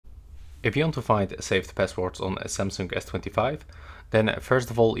If you want to find saved passwords on a Samsung S25, then first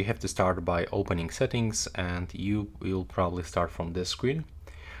of all you have to start by opening settings, and you will probably start from this screen.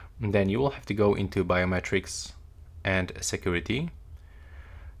 And then you will have to go into biometrics and security.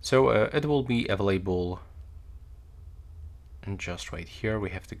 So it will be available, and just right here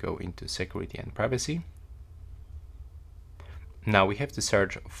we have to go into security and privacy. Now we have to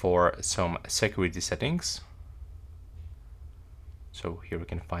search for some security settings. So here we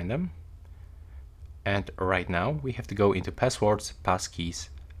can find them. And right now we have to go into passwords, passkeys,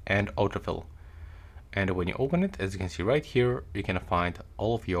 and autofill. And when you open it, as you can see right here, you can find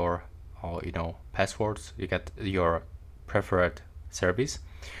all of your passwords. You get your preferred service.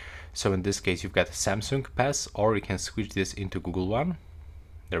 So in this case you've got Samsung Pass, or you can switch this into Google One.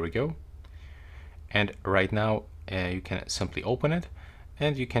 There we go. And right now you can simply open it,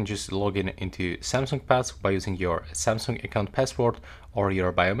 and you can just log in into Samsung Pass by using your Samsung account password or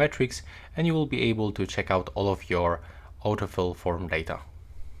your biometrics, and you will be able to check out all of your autofill form data.